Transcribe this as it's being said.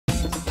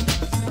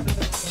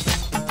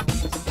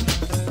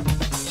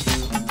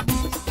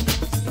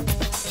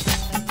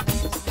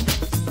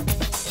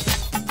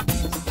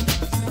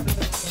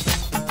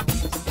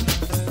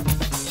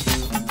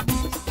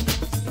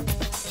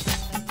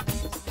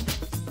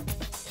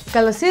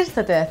Καλώς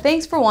ήρθατε!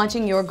 Thanks for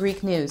watching Your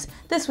Greek News.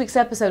 This week's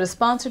episode is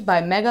sponsored by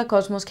Mega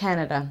Cosmos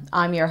Canada.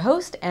 I'm your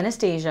host,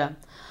 Anastasia.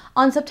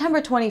 On September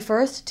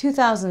 21st,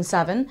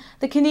 2007,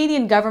 the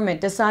Canadian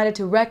government decided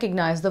to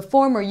recognize the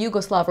former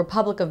Yugoslav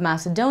Republic of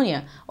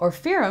Macedonia, or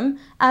FYROM,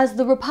 as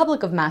the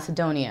Republic of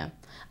Macedonia,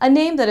 a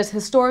name that is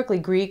historically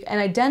Greek and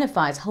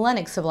identifies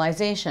Hellenic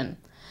civilization.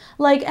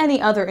 Like any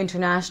other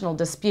international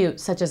dispute,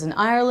 such as in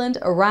Ireland,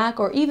 Iraq,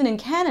 or even in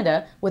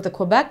Canada with the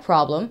Quebec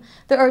problem,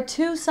 there are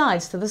two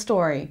sides to the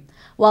story.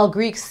 While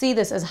Greeks see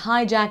this as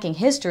hijacking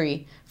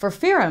history, for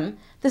FYROM,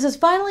 this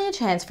is finally a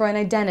chance for an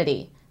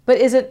identity. But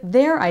is it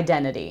their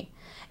identity?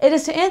 It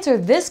is to answer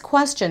this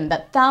question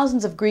that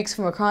thousands of Greeks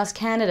from across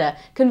Canada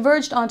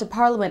converged onto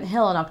Parliament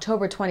Hill on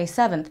October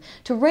 27th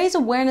to raise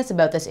awareness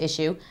about this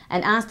issue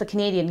and ask the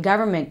Canadian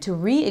government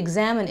to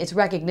re-examine its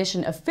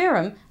recognition of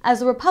FYROM as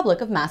the Republic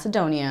of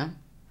Macedonia.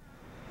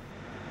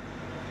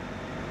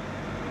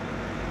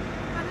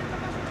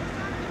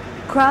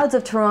 Crowds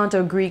of Toronto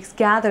Greeks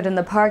gathered in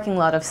the parking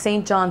lot of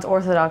St. John's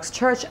Orthodox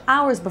Church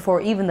hours before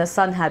even the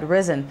sun had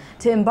risen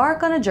to embark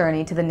on a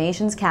journey to the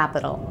nation's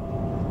capital.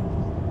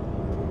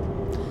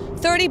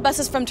 30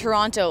 buses from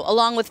Toronto,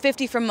 along with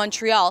 50 from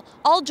Montreal,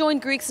 all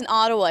joined Greeks in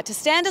Ottawa to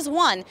stand as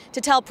one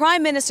to tell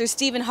Prime Minister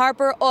Stephen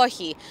Harper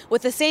 "Ohi,"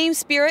 with the same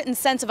spirit and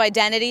sense of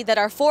identity that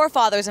our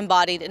forefathers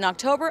embodied in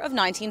October of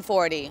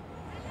 1940.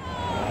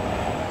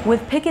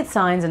 With picket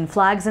signs and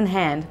flags in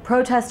hand,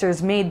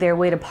 protesters made their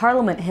way to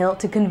Parliament Hill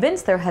to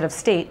convince their head of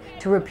state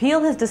to repeal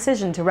his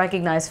decision to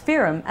recognize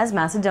FYROM as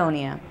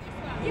Macedonia.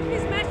 Give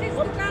his message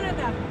to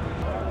Canada.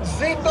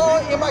 Zito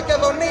η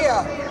Μακεδονία.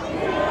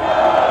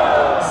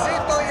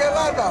 Zito η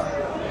Ελλάδα.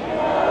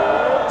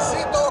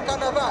 Zito ο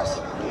Καναδάς.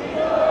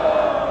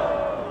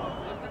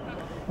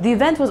 The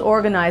event was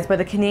organized by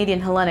the Canadian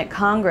Hellenic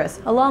Congress,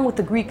 along with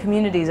the Greek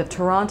communities of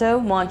Toronto,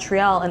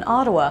 Montreal, and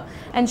Ottawa,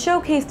 and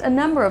showcased a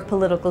number of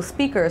political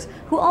speakers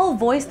who all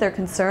voiced their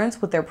concerns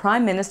with their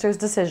Prime Minister's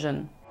decision.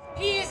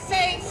 He is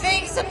saying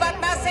things about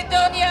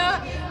Macedonia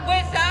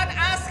without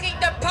asking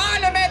the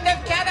Parliament of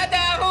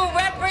Canada, who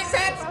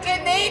represents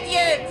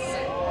Canadians.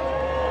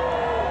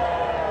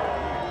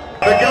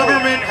 The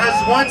government has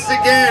once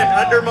again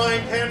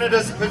undermined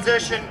Canada's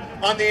position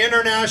on the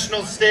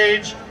international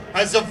stage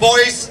as a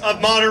voice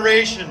of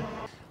moderation.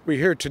 We're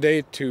here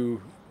today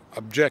to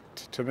object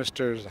to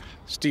Mr.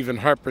 Stephen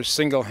Harper's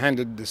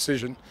single-handed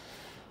decision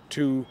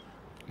to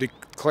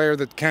declare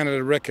that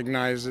Canada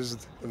recognizes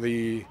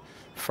the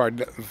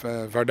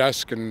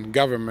Vardaskan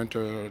government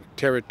or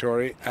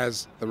territory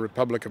as the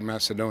Republic of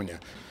Macedonia.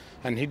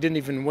 And he didn't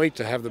even wait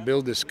to have the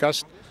bill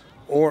discussed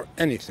or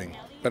anything.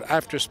 But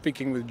after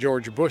speaking with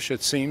George Bush,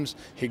 it seems,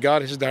 he got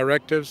his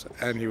directives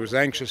and he was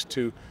anxious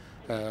to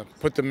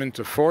put them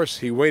into force.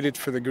 He waited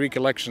for the Greek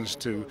elections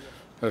to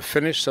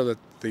finish so that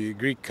the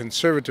Greek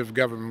conservative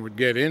government would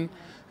get in,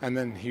 and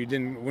then he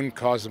wouldn't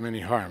cause them any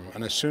harm.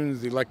 And as soon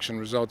as the election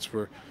results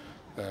were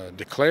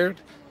declared,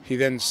 he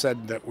then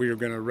said that we were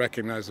going to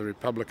recognize the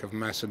Republic of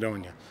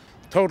Macedonia.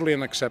 Totally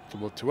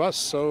unacceptable to us,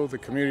 so the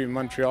community of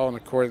Montreal,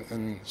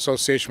 in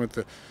association with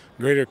the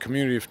greater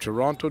community of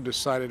Toronto,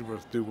 decided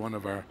we'll do one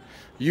of our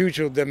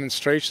usual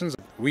demonstrations.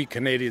 We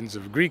Canadians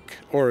of Greek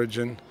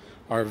origin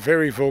are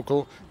very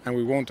vocal, and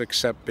we won't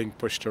accept being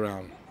pushed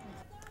around.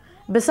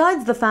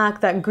 Besides the fact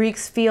that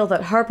Greeks feel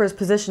that Harper's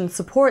position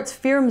supports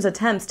FYROM's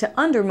attempts to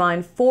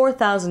undermine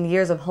 4,000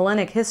 years of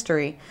Hellenic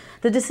history,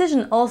 the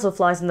decision also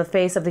flies in the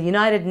face of the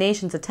United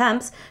Nations'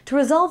 attempts to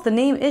resolve the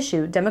name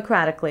issue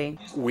democratically.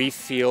 We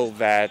feel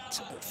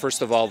that,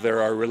 first of all, there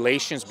are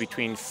relations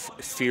between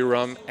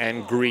FYROM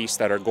and Greece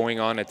that are going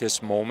on at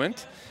this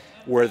moment,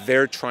 where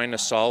they're trying to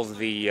solve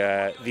the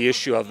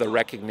issue of the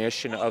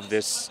recognition of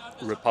this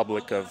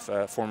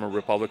former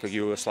Republic of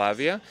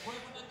Yugoslavia,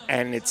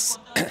 and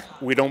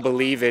we don't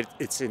believe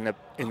it's in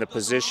the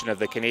position of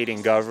the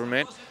Canadian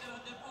government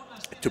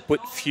to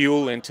put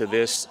fuel into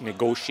this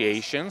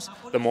negotiations.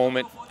 The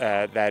moment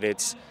that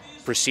it's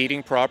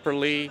proceeding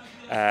properly,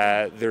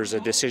 there's a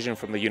decision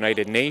from the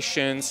United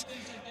Nations.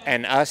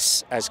 And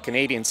us, as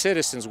Canadian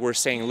citizens, we're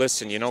saying,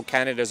 listen, you know,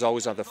 Canada's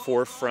always on the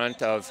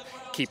forefront of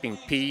keeping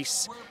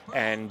peace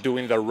and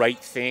doing the right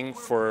thing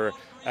for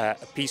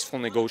peaceful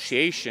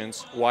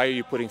negotiations. Why are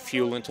you putting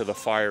fuel into the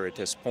fire at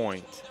this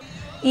point?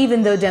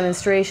 Even though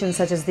demonstrations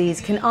such as these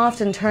can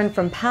often turn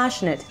from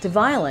passionate to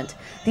violent,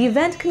 the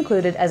event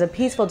concluded as a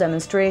peaceful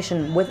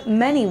demonstration with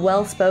many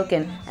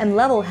well-spoken and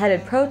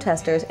level-headed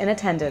protesters in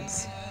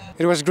attendance.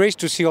 It was great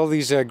to see all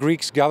these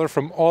Greeks gather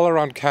from all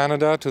around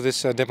Canada to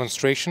this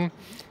demonstration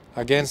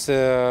against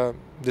the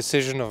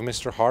decision of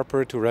Mr.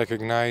 Harper to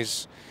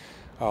recognize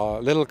a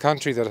little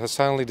country that has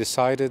finally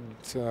decided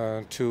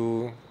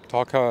to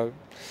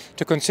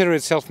consider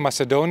itself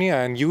Macedonia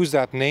and use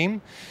that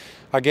name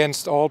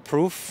against all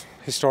proof,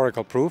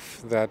 historical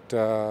proof, that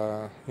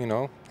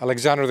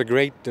Alexander the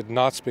Great did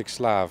not speak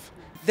Slav.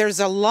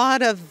 There's a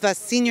lot of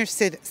senior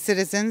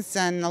citizens,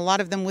 and a lot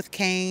of them with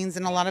canes,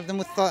 and a lot of them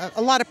with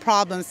a lot of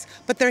problems,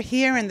 but they're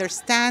here and they're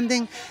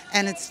standing,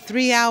 and it's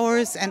 3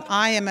 hours, and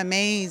I am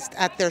amazed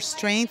at their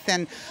strength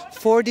and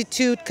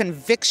fortitude,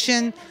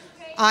 conviction.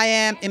 I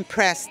am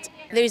impressed.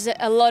 There's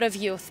a lot of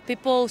youth.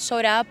 People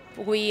showed up.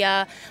 We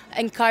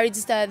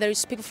encouraged,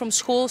 there's people from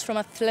schools, from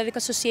athletic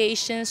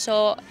associations,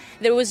 so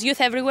there was youth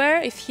everywhere.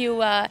 If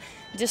you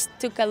just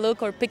took a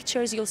look or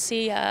pictures, you'll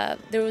see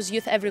there was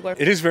youth everywhere.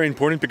 It is very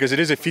important because it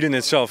is a feat in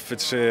itself.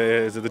 It's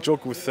the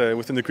joke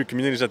within the Greek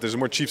community is that there's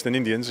more chiefs than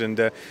Indians,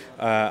 and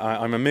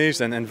I'm amazed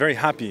and very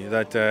happy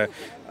that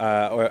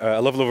a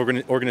level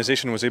of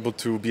organization was able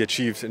to be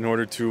achieved in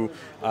order to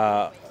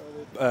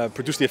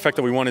produce the effect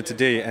that we wanted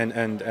today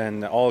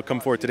and all come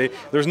forward today.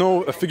 There's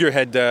no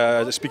figurehead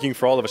speaking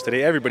for all of us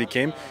today. Everybody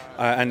came,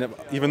 and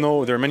even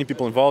though there are many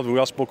people involved, we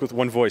all spoke with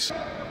one voice.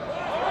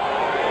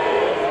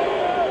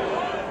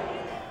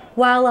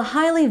 While a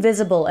highly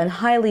visible and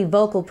highly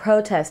vocal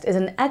protest is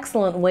an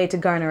excellent way to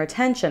garner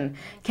attention,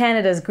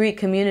 Canada's Greek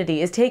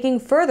community is taking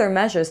further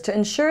measures to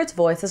ensure its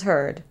voice is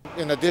heard.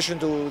 In addition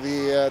to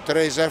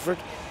today's effort,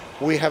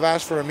 we have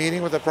asked for a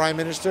meeting with the Prime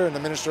Minister and the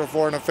Minister of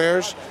Foreign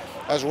Affairs.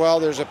 As well,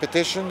 there's a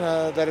petition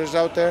that is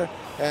out there,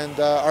 and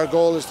our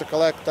goal is to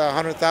collect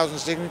 100,000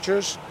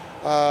 signatures.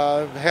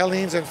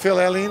 Hellenes and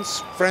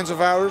Phil-Hellenes, friends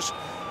of ours,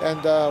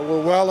 and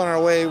we're well on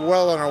our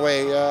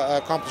way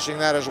accomplishing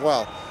that as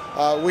well.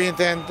 We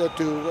intend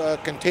to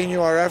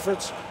continue our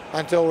efforts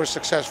until we're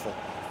successful.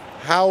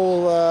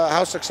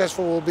 How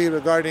successful we'll be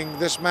regarding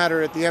this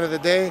matter at the end of the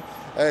day,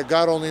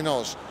 God only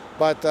knows.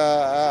 But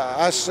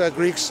us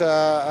Greeks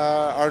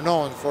are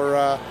known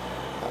for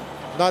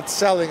not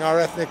selling our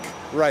ethnic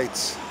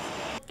rights.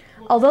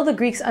 Although the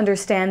Greeks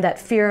understand that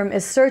FYROM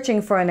is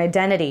searching for an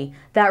identity,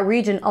 that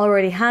region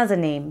already has a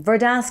name,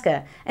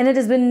 Vardaska, and it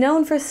has been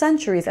known for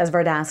centuries as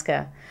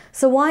Vardaska.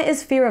 So why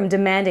is FYROM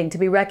demanding to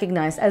be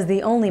recognized as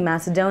the only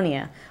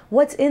Macedonia?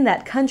 What's in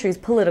that country's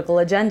political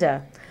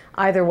agenda?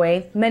 Either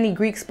way, many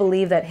Greeks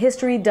believe that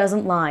history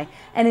doesn't lie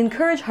and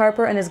encourage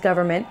Harper and his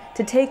government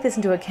to take this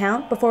into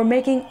account before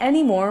making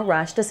any more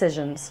rash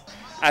decisions.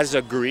 As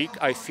a Greek,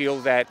 I feel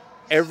that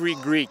every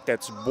Greek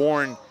that's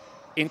born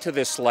into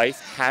this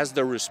life has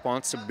the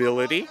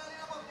responsibility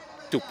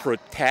to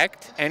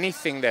protect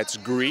anything that's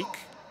Greek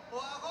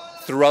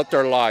throughout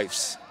their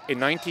lives. In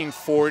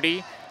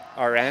 1940,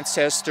 our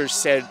ancestors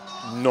said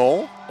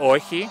no,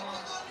 όχι,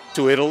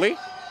 to Italy.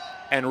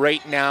 And right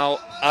now,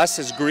 us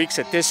as Greeks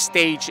at this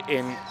stage,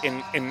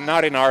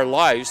 not in our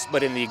lives,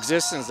 but in the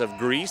existence of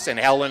Greece and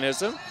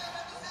Hellenism,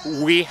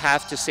 we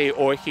have to say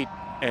όχι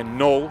and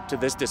no to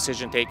this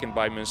decision taken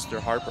by Mr.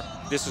 Harper.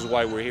 This is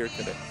why we're here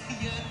today.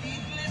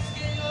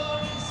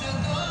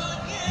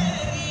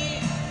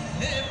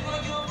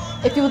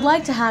 If you would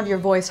like to have your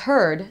voice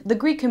heard, the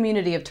Greek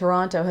community of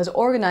Toronto has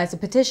organized a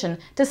petition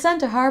to send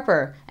to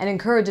Harper and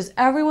encourages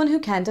everyone who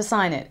can to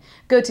sign it.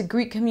 Go to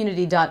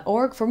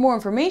greekcommunity.org for more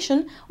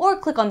information or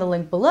click on the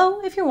link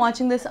below if you're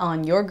watching this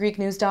on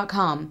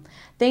yourgreeknews.com.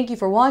 Thank you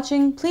for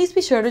watching. Please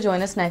be sure to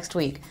join us next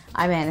week.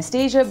 I'm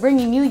Anastasia,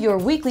 bringing you your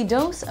weekly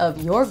dose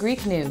of Your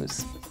Greek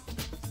News.